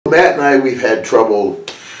Matt and I, we've had trouble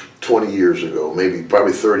 20 years ago,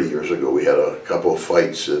 probably 30 years ago. We had a couple of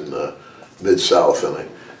fights in Mid-South, and I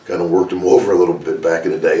kind of worked him over a little bit back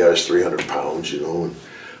in the day. I was 300 pounds, you know.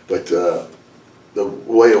 But the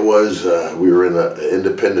way it was, we were in an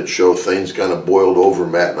independent show. Things kind of boiled over.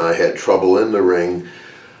 Matt and I had trouble in the ring.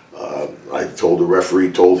 I told the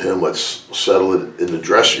referee, told him, let's settle it in the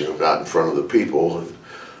dressing room, not in front of the people. And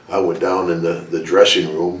I went down in the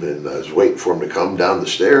dressing room, and I was waiting for him to come down the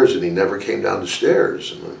stairs, and he never came down the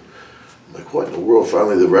stairs. And I'm like, what in the world?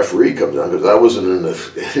 Finally, the referee comes down, because I wasn't in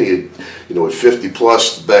any, you know, at 50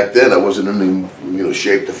 plus back then, I wasn't in any, you know,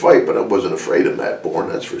 shape to fight, but I wasn't afraid of Matt Borne,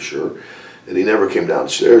 that's for sure. And he never came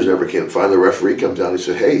downstairs, never came. Finally, the referee comes down. He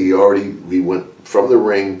said, hey, he went from the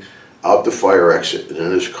ring out the fire exit and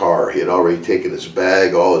in his car. He had already taken his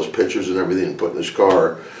bag, all his pictures and everything, and put in his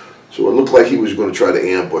car. So it looked like he was going to try to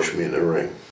ambush me in the ring.